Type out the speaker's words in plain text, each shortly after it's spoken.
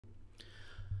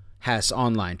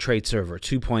Haasonline Trade Server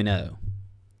 2.0.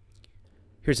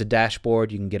 Here's a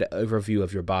dashboard. You can get an overview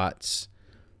of your bots.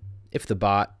 If the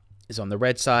bot is on the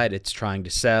red side, it's trying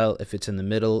to sell. If it's in the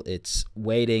middle, it's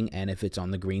waiting. And if it's on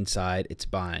the green side, it's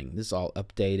buying. This is all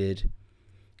updated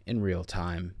in real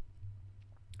time.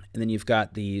 And then you've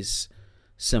got these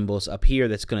symbols up here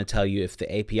that's going to tell you if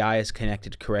the API is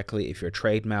connected correctly, if your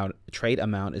trade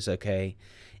amount is okay,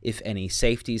 if any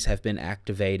safeties have been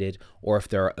activated, or if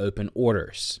there are open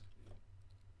orders.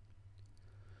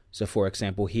 So for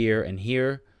example, here and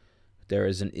here, there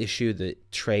is an issue. The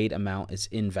trade amount is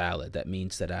invalid. That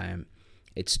means that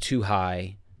it's too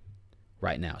high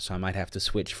right now. So I might have to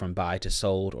switch from buy to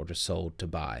sold, or to sold to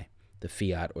buy, the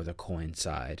fiat or the coin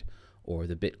side, or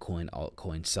the Bitcoin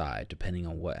altcoin side, depending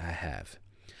on what I have.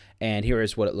 And here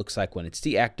is what it looks like when it's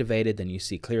deactivated. Then you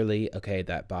see clearly, okay,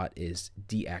 that bot is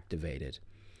deactivated.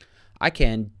 I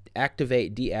can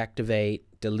activate, deactivate,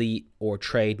 delete, or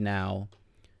trade now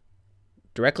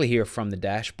directly here from the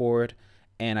dashboard.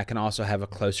 And I can also have a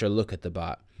closer look at the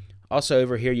bot. Also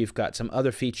over here, you've got some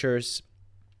other features: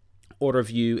 order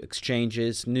view,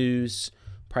 exchanges, news,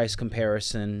 price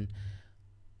comparison,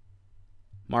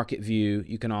 market view.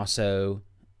 You can also,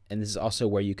 and this is also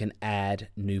where you can add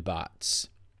new bots.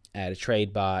 Add a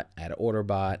trade bot, add an order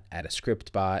bot, add a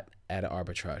script bot, add an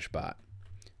arbitrage bot.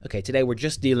 Okay, today we're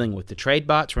just dealing with the trade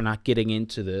bots. We're not getting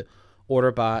into the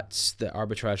order bots, the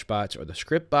arbitrage bots, or the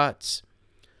script bots,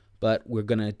 but we're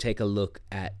going to take a look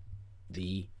at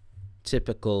the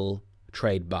typical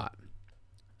trade bot.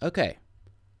 Okay,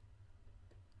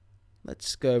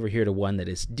 let's go over here to one that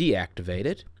is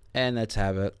deactivated, and let's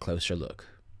have a closer look.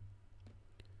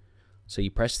 So you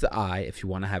press the I if you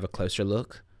want to have a closer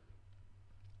look.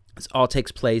 This all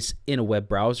takes place in a web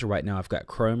browser. Right now I've got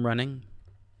Chrome running.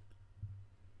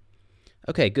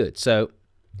 Okay, good. So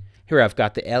here I've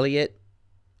got the Elliott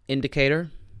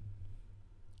indicator.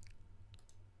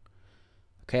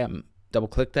 Okay, I'm double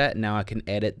click that, and now I can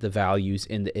edit the values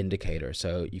in the indicator.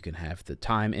 So you can have the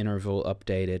time interval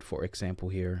updated, for example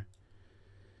here.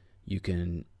 You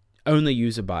can only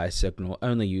use a buy signal,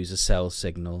 only use a sell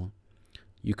signal.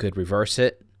 You could reverse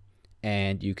it,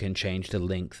 and you can change the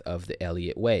length of the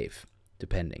Elliott wave,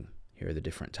 depending. Here are the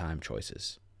different time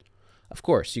choices. Of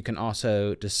course, you can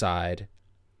also decide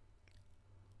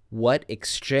what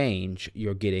exchange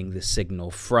you're getting the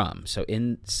signal from. So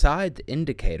inside the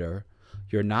indicator,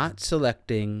 you're not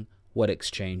selecting what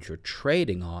exchange you're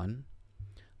trading on,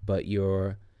 but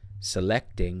you're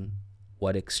selecting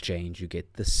what exchange you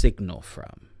get the signal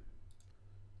from.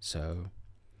 So,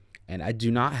 and I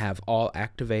do not have all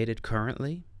activated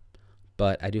currently,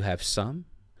 but I do have some.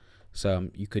 So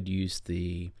you could use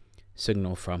the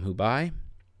signal from Huobi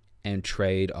and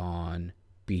trade on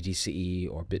BTCE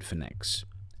or Bitfinex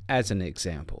as an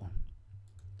example.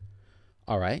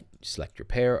 All right, select your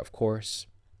pair, of course.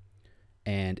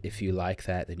 And if you like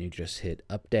that, then you just hit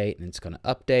update, and it's going to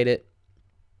update it.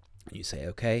 You say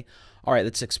okay. All right,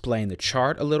 let's explain the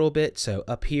chart a little bit. So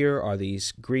up here are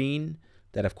these green.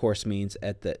 That of course means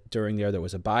during there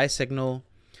was a buy signal.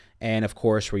 And of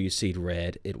course, where you see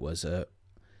red, it was a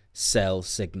sell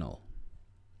signal.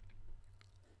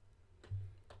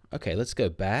 Okay, let's go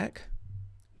back,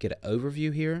 get an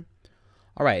overview here.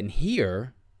 All right, and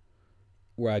here,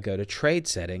 where I go to trade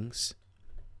settings,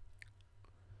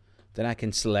 then I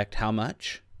can select how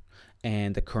much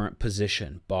and the current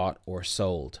position, bought or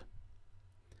sold.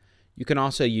 You can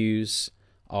also use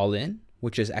all in,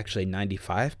 which is actually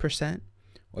 95%,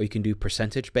 or you can do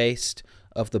percentage based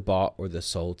of the bought or the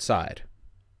sold side.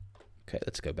 Okay,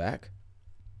 let's go back.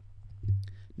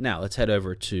 Now let's head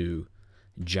over to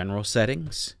general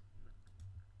settings.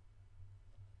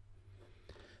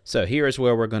 So here is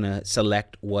where we're going to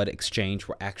select what exchange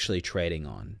we're actually trading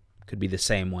on. Could be the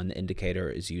same one the indicator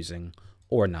is using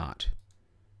or not.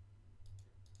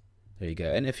 There you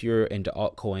go. And if you're into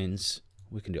altcoins,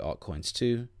 we can do altcoins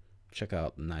too. Check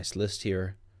out the nice list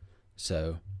here.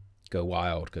 So go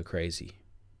wild, go crazy.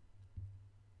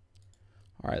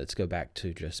 All right, let's go back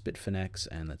to just Bitfinex,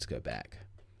 and let's go back.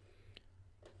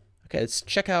 Okay, let's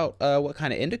check out what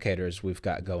kind of indicators we've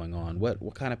got going on.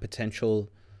 What kind of potential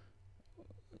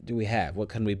do we have? What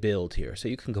can we build here? So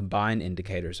you can combine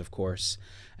indicators, of course,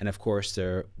 and of course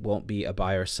there won't be a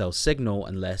buy or sell signal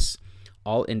unless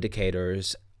all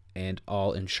indicators and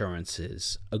all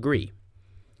insurances agree.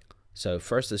 So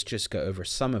first, let's just go over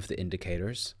some of the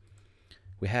indicators.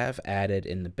 We have added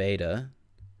in the beta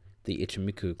the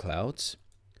Ichimoku Clouds.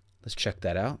 Let's check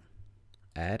that out.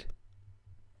 Add.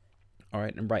 All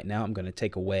right, and right now I'm going to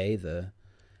take away the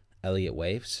Elliott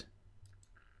waves.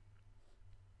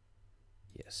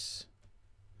 Yes.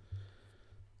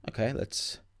 Okay,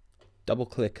 let's double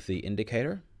click the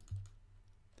indicator.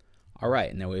 All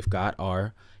right, now we've got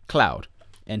our cloud,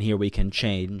 and here we can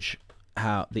change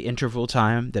how the interval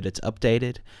time that it's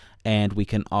updated, and we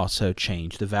can also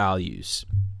change the values.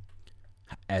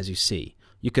 As you see,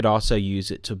 you could also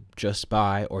use it to just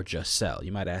buy or just sell.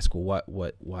 You might ask, well,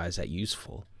 why is that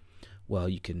useful? Well,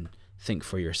 you can think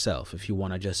for yourself. If you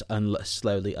want to just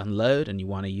slowly unload and you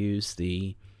want to use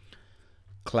the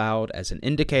cloud as an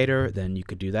indicator, then you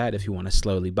could do that. If you want to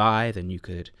slowly buy, then you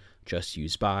could just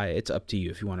use buy. It's up to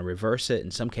you. If you want to reverse it, in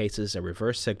some cases a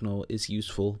reverse signal is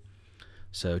useful.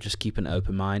 So just keep an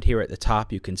open mind. Here at the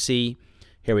top you can see,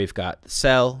 here we've got the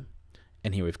sell,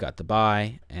 and here we've got the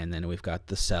buy, and then we've got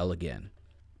the sell again.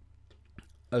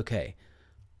 Okay.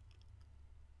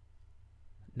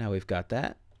 Now we've got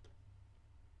that.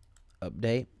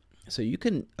 Update. So you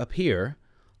can, up here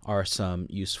are some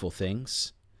useful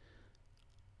things.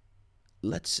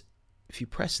 If you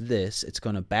press this, it's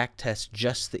going to backtest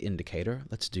just the indicator.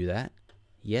 Let's do that.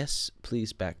 Yes,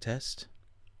 please backtest.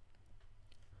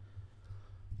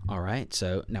 All right,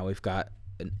 so now we've got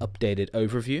an updated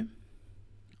overview.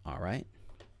 All right.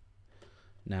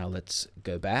 Now let's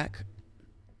go back.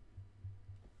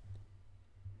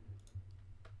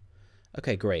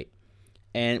 Okay, great.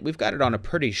 And we've got it on a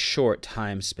pretty short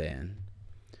time span.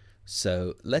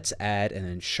 So let's add an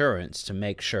insurance to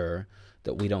make sure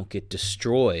that we don't get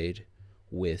destroyed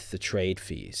with the trade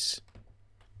fees.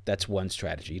 That's one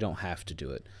strategy. You don't have to do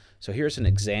it. So here's an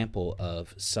example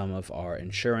of some of our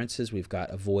insurances. We've got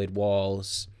avoid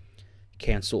walls,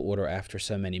 cancel order after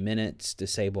so many minutes,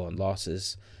 disable on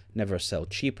losses, never sell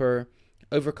cheaper,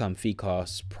 overcome fee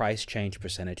costs, price change,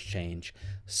 percentage change,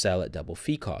 sell at double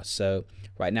fee costs. So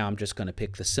right now I'm just going to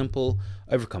pick the simple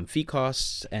overcome fee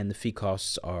costs, and the fee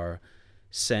costs are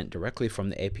sent directly from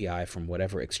the API from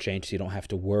whatever exchange, so you don't have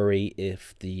to worry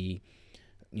if the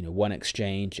one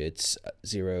exchange it's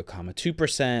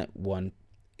 0.2%, one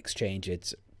exchange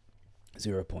it's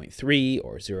 0.3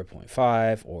 or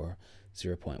 0.5 or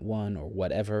 0.1 or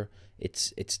whatever.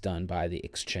 It's done by the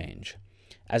exchange.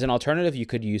 As an alternative, you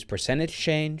could use percentage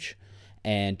change,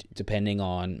 and depending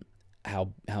on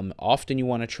how often you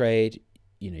want to trade,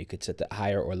 you could set that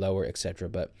higher or lower, etc.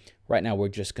 But right now we're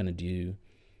just going to do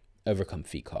overcome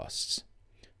fee costs.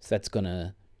 So that's going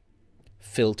to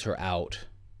filter out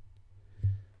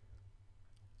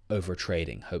over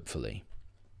trading, hopefully.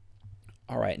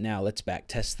 All right, now let's back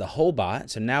test the whole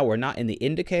bot. So now we're not in the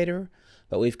indicator,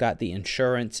 but we've got the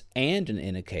insurance and an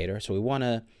indicator. So we want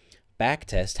to back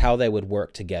test how they would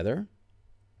work together.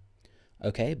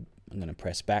 Okay, I'm going to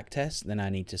press back test. Then I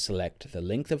need to select the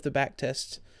length of the back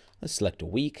test. Let's select a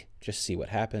week, just see what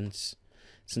happens.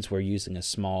 Since we're using a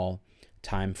small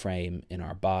time frame in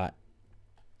our bot,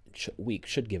 week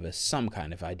should give us some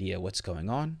kind of idea what's going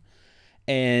on.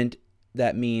 And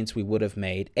that means we would have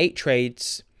made 8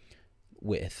 trades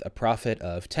with a profit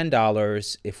of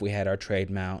 $10 if we had our trade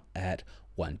amount at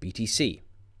 1 BTC.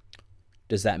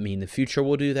 Does that mean the future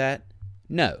will do that?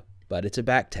 No, but it's a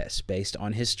back test based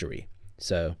on history.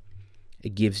 So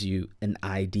it gives you an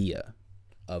idea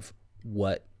of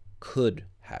what could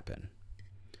happen.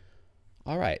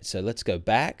 All right, so let's go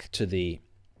back to the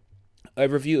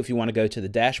overview. If you want to go to the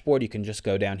dashboard, you can just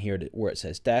go down here to where it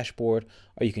says dashboard,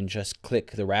 or you can just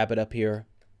click the rabbit up here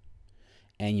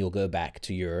and you'll go back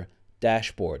to your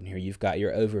dashboard. And here you've got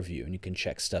your overview and you can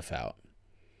check stuff out.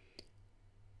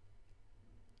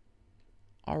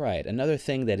 All right, another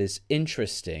thing that is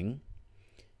interesting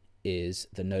is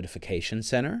the notification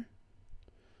center.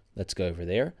 Let's go over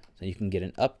there so you can get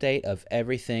an update of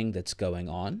everything that's going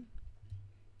on.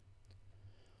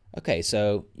 Okay,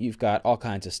 so you've got all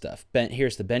kinds of stuff.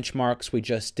 Here's the benchmarks we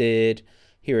just did.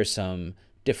 Here are some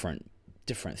different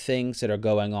things that are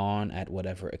going on at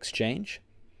whatever exchange.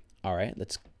 All right,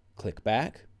 let's click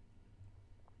back.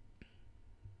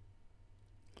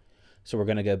 So we're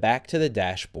going to go back to the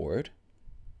dashboard,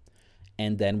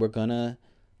 and then we're going to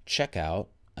check out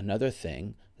another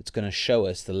thing that's going to show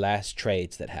us the last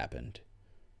trades that happened.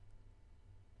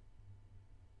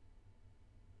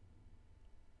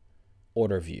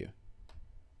 Order view.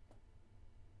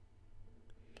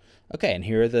 Okay, and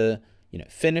here are the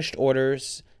finished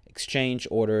orders, exchange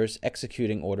orders,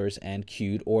 executing orders, and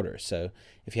queued orders. So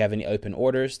if you have any open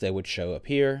orders, they would show up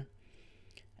here.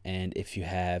 And if you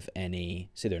have any,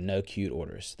 see, there are no queued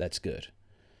orders. That's good.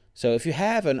 So if you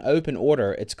have an open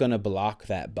order, it's going to block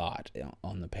that bot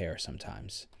on the pair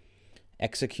sometimes.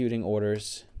 Executing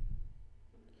orders,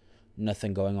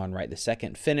 nothing going on right this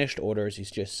second. Finished orders, you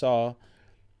just saw,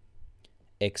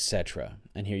 etc.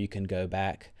 And here you can go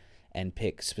back and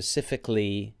pick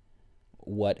specifically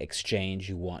what exchange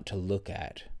you want to look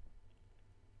at.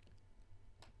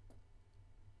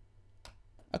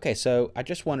 Okay, so I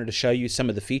just wanted to show you some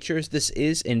of the features. This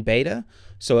is in beta,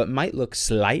 so it might look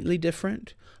slightly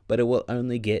different, but it will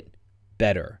only get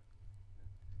better.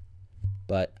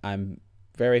 But I'm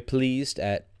very pleased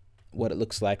at what it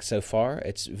looks like so far.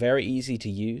 It's very easy to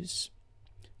use.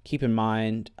 Keep in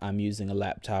mind, I'm using a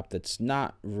laptop that's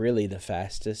not really the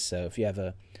fastest, so if you have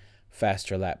a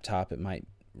faster laptop, it might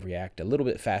react a little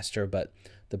bit faster, but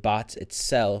the bots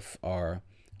itself are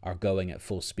going at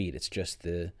full speed. It's just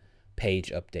the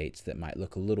page updates that might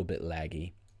look a little bit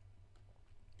laggy.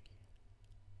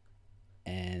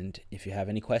 And if you have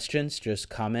any questions, just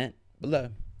comment below.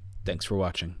 Thanks for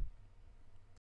watching.